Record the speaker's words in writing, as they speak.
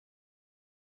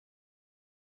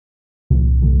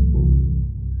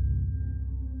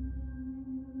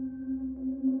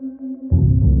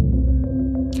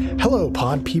Hello,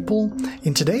 pod people.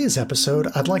 In today's episode,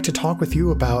 I'd like to talk with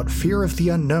you about Fear of the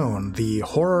Unknown, the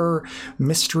horror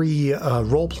mystery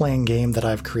role-playing game that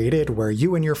I've created where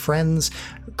you and your friends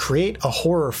create a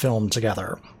horror film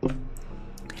together.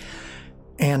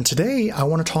 And today I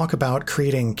want to talk about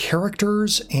creating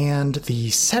characters and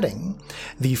the setting.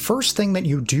 The first thing that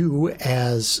you do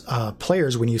as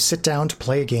players when you sit down to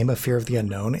play a game of Fear of the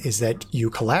Unknown is that you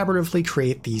collaboratively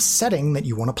create the setting that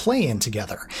you want to play in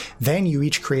together. Then you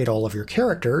each create all of your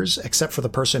characters, except for the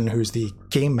person who's the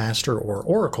game master or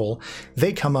oracle.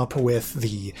 They come up with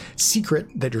the secret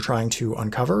that you're trying to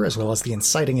uncover, as well as the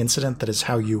inciting incident that is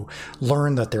how you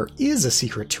learn that there is a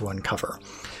secret to uncover.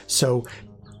 So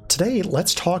today,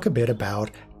 let's talk a bit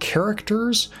about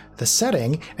characters, the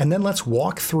setting, and then let's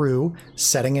walk through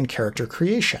setting and character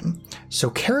creation. So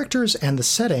characters and the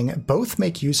setting both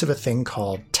make use of a thing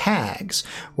called tags,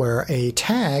 where a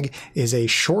tag is a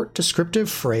short descriptive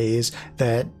phrase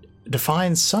that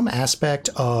defines some aspect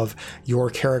of your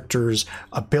character's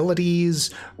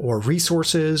abilities or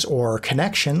resources or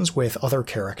connections with other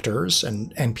characters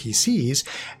and NPCs,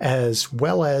 as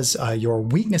well as your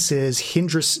weaknesses,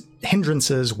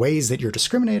 hindrances, ways that you're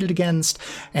discriminated against,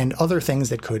 and other things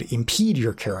that could impede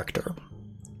your character.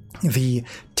 The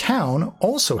town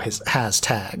also has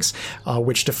tags,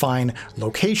 which define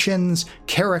locations,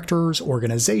 characters,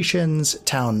 organizations,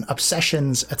 town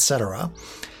obsessions, etc.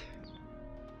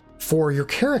 For your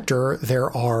character,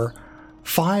 there are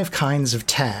 5 kinds of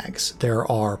tags.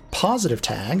 There are positive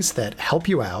tags that help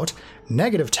you out,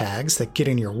 negative tags that get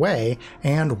in your way,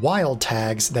 and wild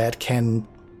tags that can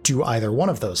do either one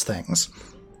of those things.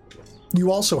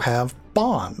 You also have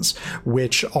bonds,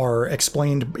 which are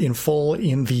explained in full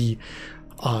in the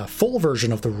full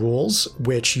version of the rules,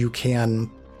 which you can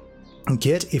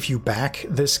get if you back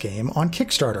this game on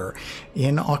Kickstarter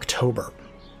in October.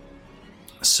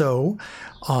 So,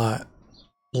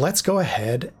 let's go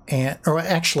ahead or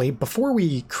actually, before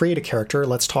we create a character,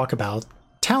 let's talk about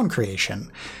town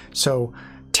creation. So,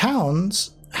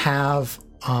 towns have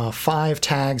 5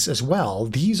 tags as well.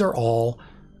 These are all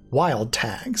wild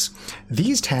tags.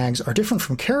 These tags are different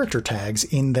from character tags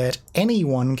in that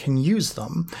anyone can use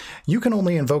them. You can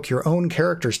only invoke your own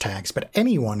character's tags, but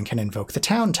anyone can invoke the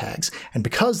town tags. And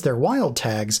because they're wild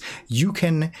tags, you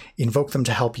can invoke them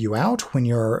to help you out when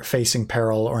you're facing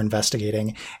peril or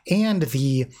investigating, and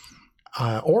the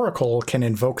oracle can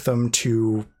invoke them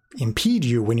to impede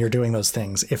you when you're doing those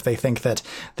things if they think that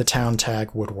the town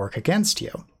tag would work against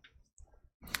you.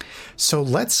 So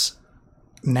let's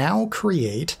now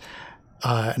create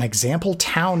an example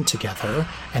town together,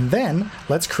 and then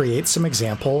let's create some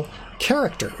example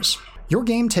characters. Your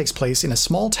game takes place in a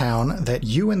small town that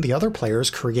you and the other players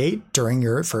create during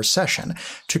your first session.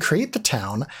 To create the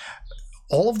town,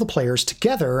 all of the players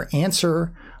together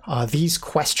answer these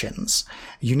questions.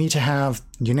 You need to have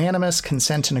unanimous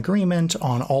consent and agreement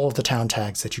on all of the town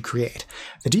tags that you create.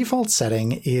 The default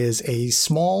setting is a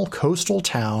small coastal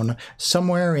town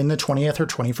somewhere in the 20th or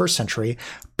 21st century,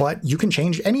 but you can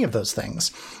change any of those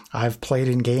things. I've played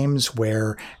in games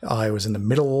where I was in the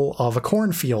middle of a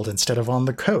cornfield instead of on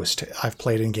the coast. I've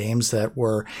played in games that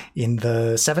were in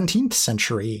the 17th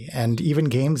century, and even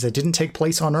games that didn't take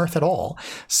place on Earth at all.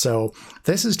 So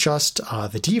this is just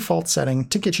the default setting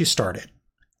to get you started.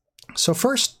 So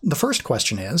the first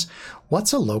question is,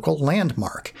 what's a local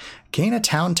landmark? Gain a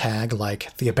town tag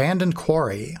like the Abandoned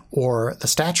Quarry, or the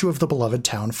Statue of the Beloved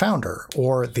Town Founder,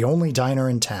 or the Only Diner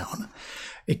in Town.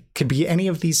 It could be any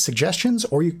of these suggestions,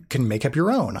 or you can make up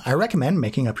your own. I recommend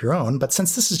making up your own, but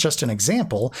since this is just an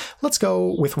example, let's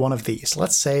go with one of these.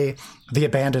 Let's say the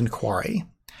Abandoned Quarry.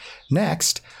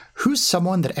 Next, who's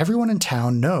someone that everyone in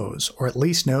town knows, or at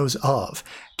least knows of?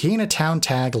 Gain a town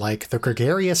tag like the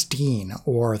Gregarious Dean,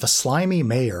 or the Slimy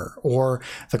Mayor, or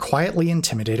the Quietly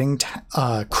Intimidating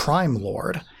Crime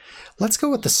Lord. Let's go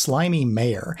with the Slimy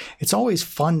Mayor. It's always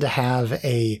fun to have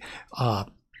an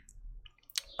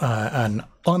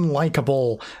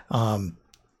unlikable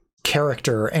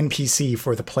character, NPC,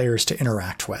 for the players to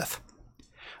interact with.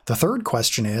 The third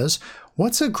question is,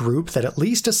 what's a group that at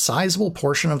least a sizable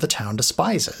portion of the town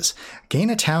despises? Gain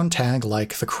a town tag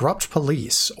like the Corrupt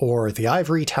Police, or the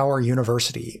Ivory Tower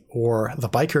University, or the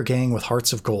Biker Gang with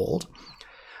Hearts of Gold.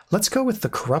 Let's go with the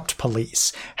Corrupt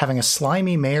Police. Having a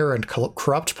slimy mayor and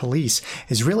corrupt police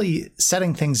is really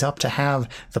setting things up to have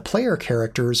the player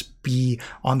characters be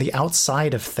on the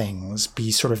outside of things, be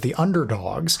sort of the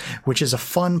underdogs, which is a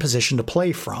fun position to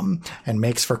play from and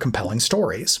makes for compelling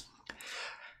stories.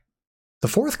 The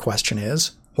fourth question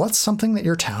is, What's something that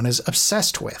your town is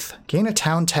obsessed with? Gain a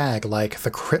town tag like the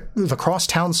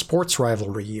Crosstown Sports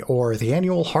Rivalry, or the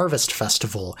annual Harvest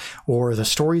Festival, or the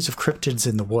Stories of Cryptids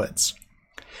in the Woods.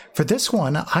 For this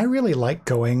one, I really like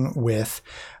going with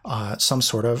some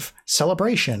sort of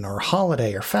celebration or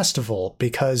holiday or festival,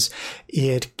 because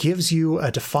it gives you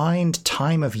a defined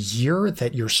time of year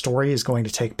that your story is going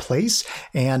to take place.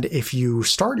 And if you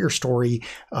start your story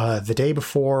the day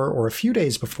before or a few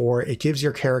days before, it gives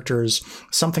your characters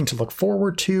something to look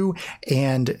forward to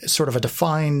and sort of a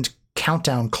defined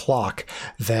countdown clock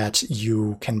that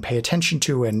you can pay attention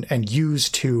to and use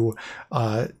to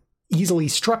easily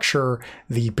structure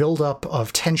the buildup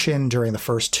of tension during the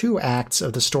first 2 acts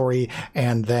of the story,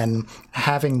 and then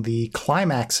having the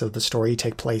climax of the story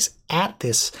take place at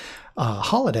this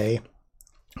holiday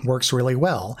works really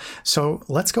well. So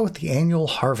let's go with the annual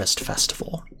Harvest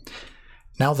Festival.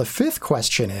 Now the 5th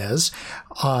question is,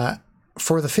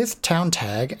 for the 5th town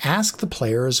tag, ask the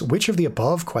players which of the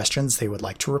above questions they would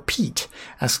like to repeat.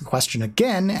 Ask the question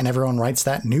again, and everyone writes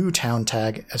that new town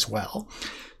tag as well.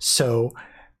 So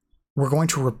we're going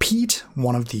to repeat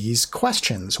one of these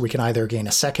questions. We can either gain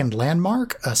a second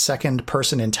landmark, a second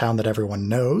person in town that everyone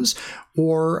knows,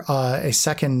 or a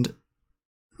second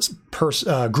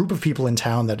group of people in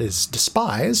town that is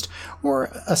despised,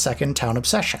 or a second town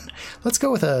obsession. Let's go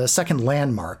with a second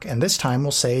landmark, and this time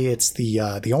we'll say it's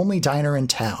the only diner in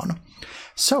town.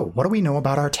 So, what do we know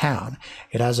about our town?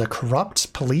 It has a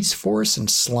corrupt police force and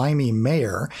slimy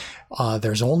mayor.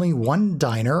 There's only one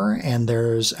diner, and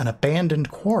there's an abandoned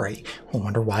quarry. I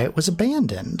wonder why it was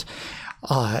abandoned.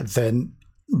 The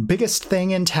biggest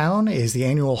thing in town is the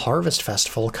annual Harvest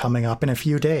Festival coming up in a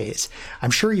few days.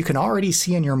 I'm sure you can already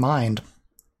see in your mind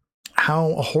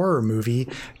how a horror movie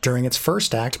during its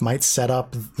first act might set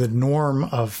up the norm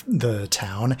of the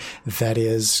town that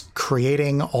is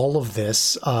creating all of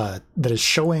this, that is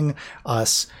showing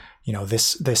us,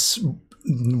 this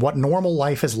what normal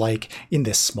life is like in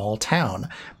this small town.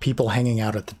 People hanging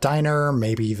out at the diner,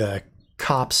 maybe the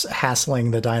cops hassling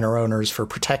the diner owners for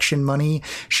protection money,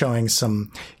 showing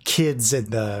some kids in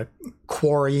the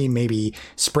quarry, maybe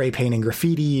spray painting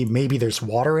graffiti, maybe there's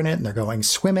water in it and they're going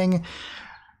swimming.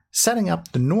 Setting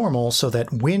up the normal so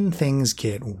that when things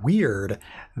get weird,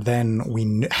 then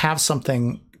we have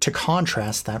something to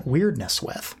contrast that weirdness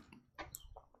with.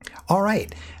 All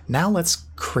right, now let's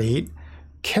create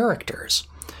characters.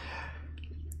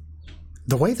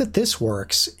 The way that this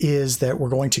works is that we're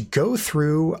going to go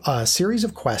through a series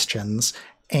of questions,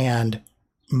 and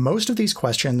most of these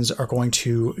questions are going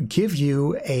to give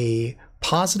you a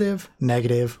positive,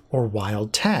 negative, or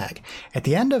wild tag. At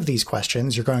the end of these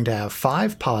questions, you're going to have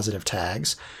 5 positive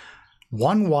tags,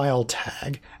 1 wild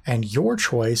tag, and your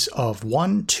choice of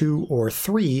 1, 2, or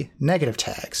 3 negative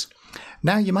tags.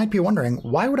 Now, you might be wondering,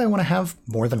 why would I want to have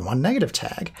more than 1 negative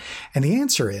tag? And the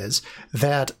answer is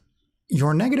that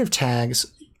your negative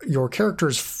tags, your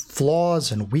character's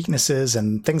flaws and weaknesses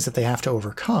and things that they have to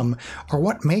overcome, are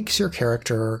what makes your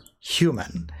character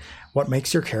human, what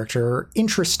makes your character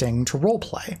interesting to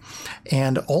roleplay.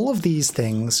 And all of these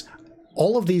things,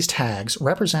 all of these tags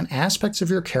represent aspects of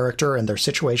your character and their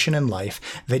situation in life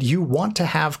that you want to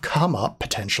have come up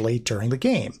potentially during the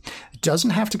game. It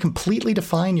doesn't have to completely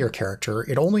define your character.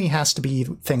 It only has to be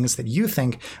things that you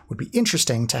think would be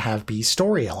interesting to have be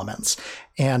story elements.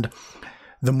 And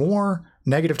the more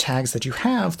negative tags that you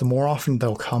have, the more often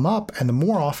they'll come up, and the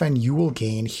more often you will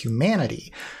gain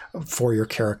humanity for your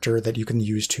character that you can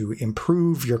use to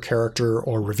improve your character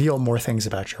or reveal more things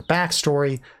about your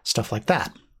backstory, stuff like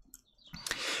that.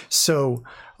 So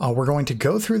we're going to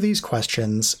go through these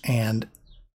questions and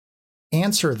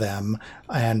answer them,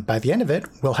 and by the end of it,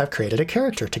 we'll have created a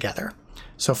character together.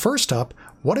 So first up,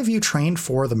 what have you trained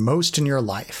for the most in your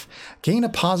life? Gain a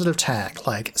positive tag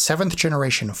like 7th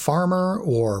generation farmer,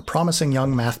 or promising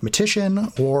young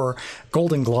mathematician, or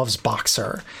Golden Gloves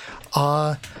boxer.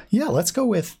 Let's go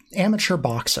with amateur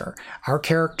boxer. Our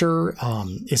character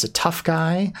is a tough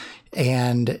guy,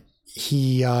 and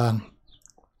he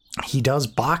does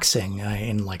boxing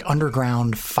in like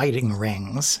underground fighting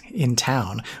rings in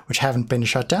town, which haven't been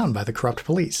shut down by the corrupt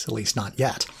police, at least not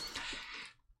yet.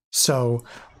 So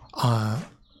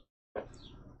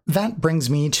that brings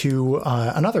me to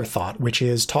another thought, which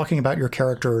is talking about your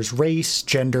character's race,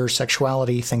 gender,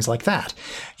 sexuality, things like that.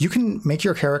 You can make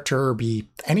your character be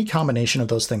any combination of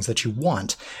those things that you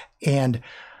want. And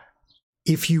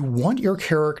if you want your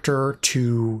character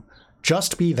to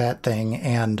just be that thing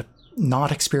and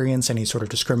not experience any sort of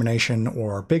discrimination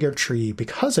or bigotry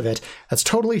because of it, that's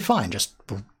totally fine. Just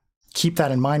keep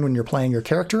that in mind when you're playing your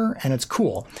character, and it's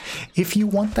cool. If you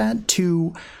want that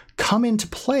to come into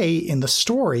play in the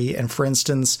story. And for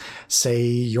instance, say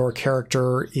your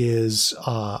character is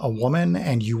a woman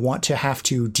and you want to have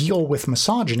to deal with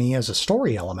misogyny as a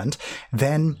story element,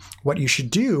 then what you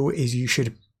should do is you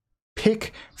should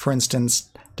pick, for instance,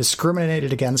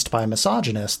 discriminated against by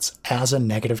misogynists as a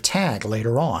negative tag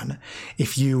later on.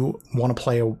 If you want to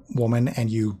play a woman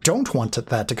and you don't want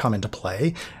that to come into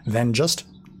play, then just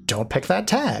don't pick that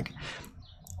tag.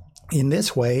 In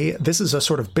this way, this is a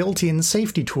sort of built-in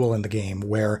safety tool in the game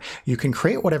where you can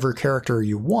create whatever character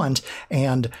you want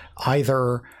and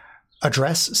either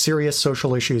address serious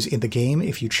social issues in the game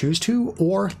if you choose to,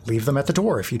 or leave them at the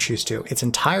door if you choose to. It's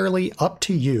entirely up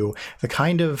to you, the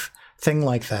kind of thing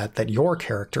like that your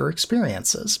character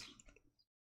experiences.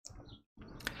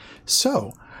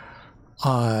 So,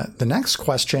 the next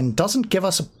question doesn't give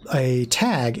us a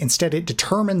tag. Instead, it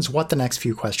determines what the next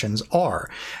few questions are.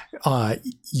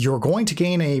 You're going to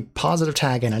gain a positive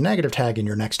tag and a negative tag in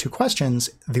your next two questions.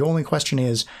 The only question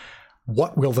is,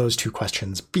 what will those two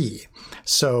questions be?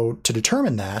 So to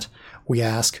determine that, we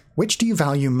ask, which do you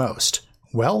value most?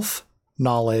 Wealth,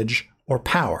 knowledge, or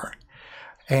power?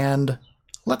 And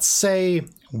let's say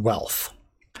wealth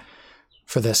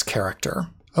for this character.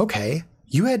 Okay,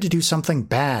 you had to do something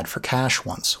bad for cash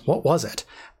once. What was it?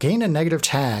 Gain a negative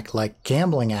tag like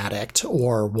gambling addict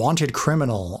or wanted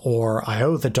criminal or I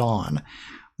owe the dawn.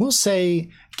 We'll say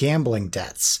gambling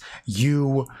debts.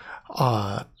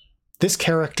 This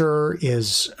character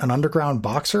is an underground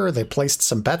boxer. They placed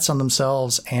some bets on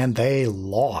themselves and they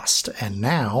lost. And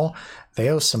now they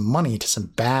owe some money to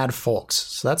some bad folks.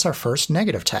 So that's our first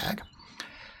negative tag.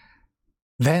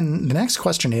 Then the next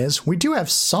question is, we do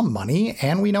have some money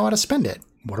and we know how to spend it.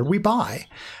 What did we buy?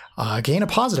 Gain a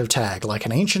positive tag like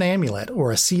an ancient amulet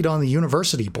or a seat on the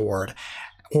university board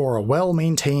or a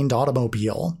well-maintained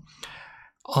automobile.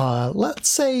 Let's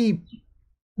say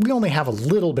we only have a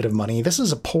little bit of money. This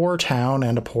is a poor town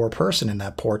and a poor person in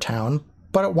that poor town,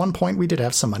 but at one point we did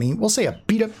have some money. We'll say a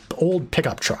beat-up old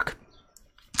pickup truck.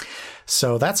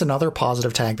 So that's another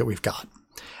positive tag that we've got.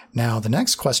 Now the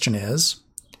next question is,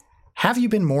 have you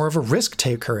been more of a risk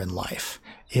taker in life?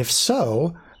 If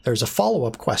so, there's a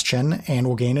follow-up question and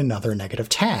we'll gain another negative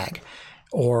tag.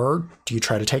 Or do you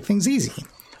try to take things easy?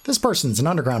 This person's an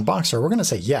underground boxer. We're going to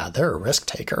say, yeah, they're a risk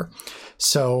taker.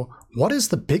 So what is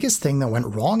the biggest thing that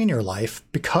went wrong in your life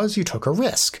because you took a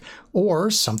risk?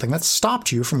 Or something that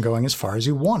stopped you from going as far as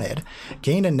you wanted?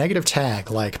 Gain a negative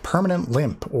tag like permanent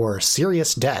limp or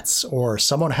serious debts or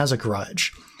someone has a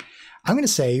grudge. I'm going to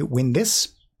say when this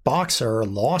boxer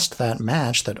lost that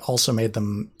match that also made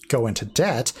them go into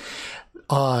debt,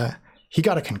 he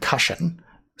got a concussion.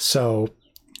 So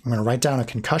I'm going to write down a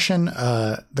concussion.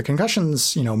 The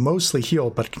concussions, mostly heal,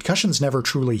 but concussions never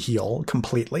truly heal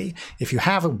completely. If you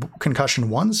have a concussion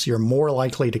once, you're more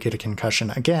likely to get a concussion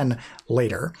again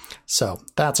later. So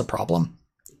that's a problem.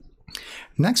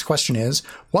 Next question is,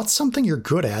 what's something you're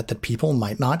good at that people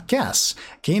might not guess?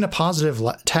 Gain a positive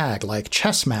tag like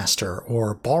chess master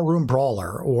or ballroom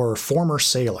brawler or former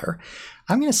sailor.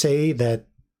 I'm going to say that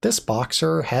this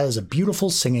boxer has a beautiful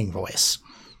singing voice.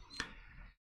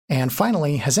 And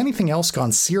finally, has anything else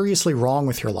gone seriously wrong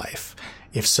with your life?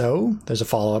 If so, there's a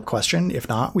follow-up question. If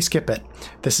not, we skip it.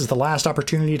 This is the last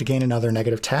opportunity to gain another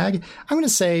negative tag. I'm going to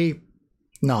say,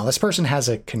 no, this person has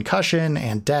a concussion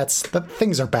and debts, but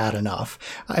things are bad enough.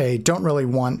 I don't really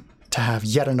want to have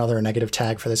yet another negative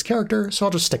tag for this character, so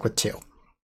I'll just stick with 2.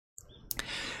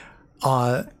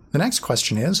 The next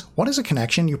question is, what is a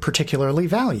connection you particularly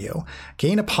value?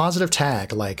 Gain a positive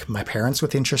tag like my parents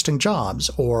with interesting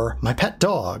jobs, or my pet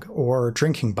dog, or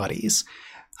drinking buddies.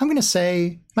 I'm going to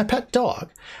say my pet dog.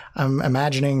 I'm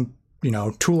imagining,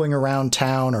 tooling around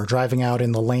town or driving out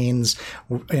in the lanes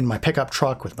in my pickup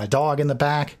truck with my dog in the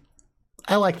back.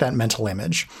 I like that mental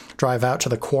image. Drive out to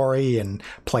the quarry and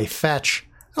play fetch.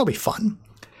 It'll be fun.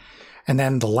 And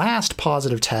then the last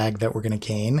positive tag that we're going to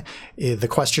gain, the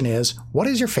question is, what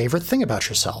is your favorite thing about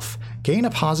yourself? Gain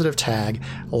a positive tag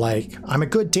like, I'm a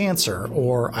good dancer,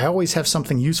 or I always have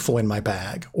something useful in my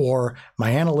bag, or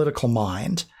my analytical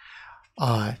mind.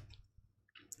 That's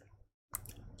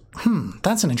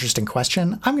an interesting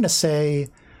question. I'm going to say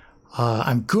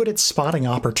I'm good at spotting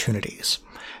opportunities.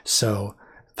 So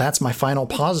that's my final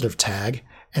positive tag.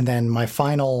 And then my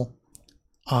final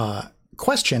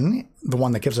question, the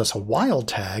one that gives us a wild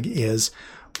tag, is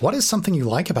what is something you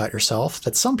like about yourself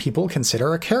that some people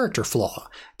consider a character flaw?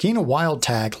 Gain a wild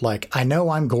tag like I know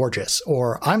I'm gorgeous,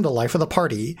 or I'm the life of the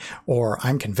party, or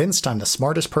I'm convinced I'm the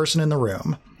smartest person in the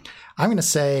room. I'm going to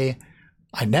say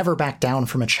I never back down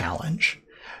from a challenge.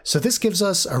 So this gives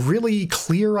us a really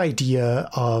clear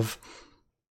idea of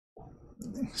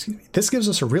this gives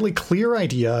us a really clear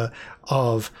idea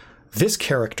of this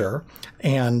character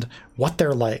and what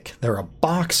they're like. They're a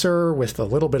boxer with a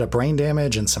little bit of brain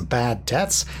damage and some bad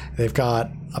debts. They've got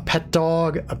a pet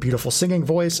dog, a beautiful singing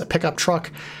voice, a pickup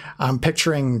truck. I'm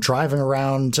picturing driving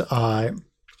around,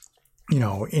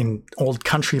 in old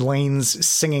country lanes,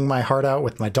 singing my heart out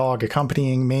with my dog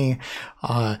accompanying me.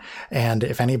 And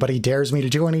if anybody dares me to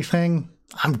do anything,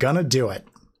 I'm gonna do it.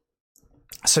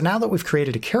 So now that we've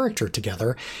created a character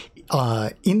together,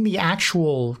 in the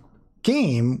actual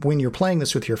game, when you're playing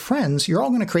this with your friends, you're all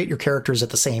going to create your characters at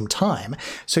the same time.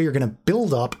 So you're going to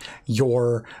build up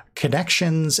your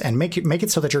connections and make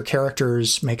it so that your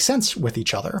characters make sense with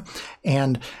each other.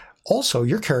 And also,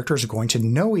 your characters are going to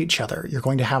know each other. You're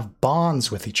going to have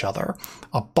bonds with each other.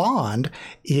 A bond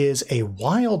is a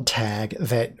wild tag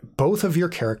that both of your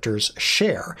characters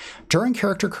share. During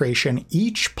character creation,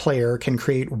 each player can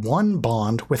create one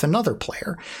bond with another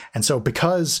player. And so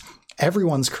because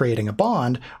everyone's creating a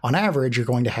bond, on average, you're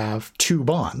going to have two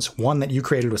bonds, one that you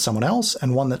created with someone else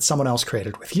and one that someone else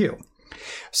created with you.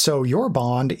 So your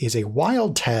bond is a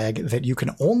wild tag that you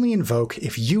can only invoke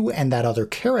if you and that other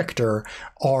character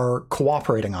are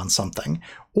cooperating on something,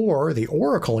 or the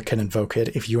Oracle can invoke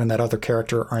it if you and that other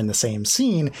character are in the same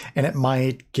scene and it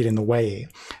might get in the way.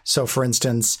 So for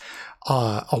instance,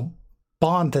 a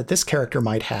bond that this character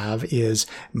might have is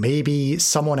maybe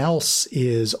someone else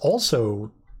is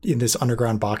also in this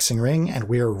underground boxing ring and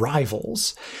we're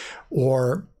rivals.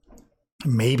 Or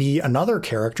maybe another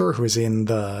character who's in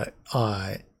the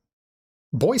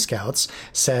Boy Scouts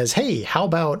says, hey, how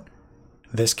about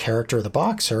this character, the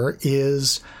boxer,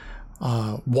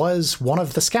 was one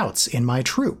of the scouts in my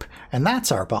troop, and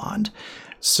that's our bond.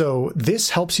 So this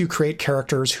helps you create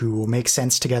characters who make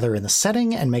sense together in the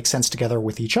setting and make sense together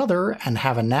with each other and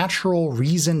have a natural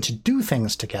reason to do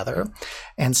things together.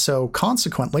 And so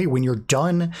consequently, when you're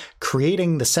done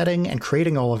creating the setting and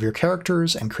creating all of your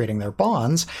characters and creating their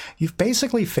bonds, you've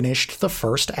basically finished the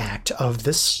first act of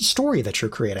this story that you're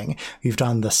creating. You've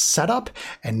done the setup,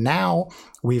 and now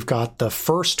we've got the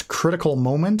first critical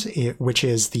moment, which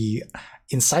is the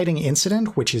inciting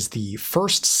incident, which is the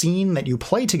first scene that you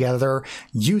play together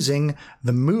using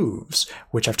the moves,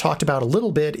 which I've talked about a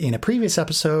little bit in a previous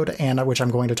episode and which I'm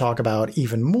going to talk about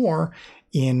even more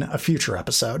in a future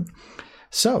episode.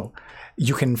 So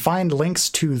you can find links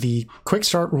to the quick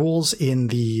start rules in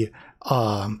the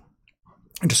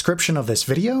description of this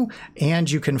video, and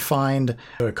you can find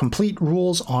the complete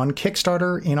rules on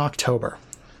Kickstarter in October.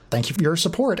 Thank you for your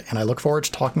support, and I look forward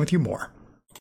to talking with you more.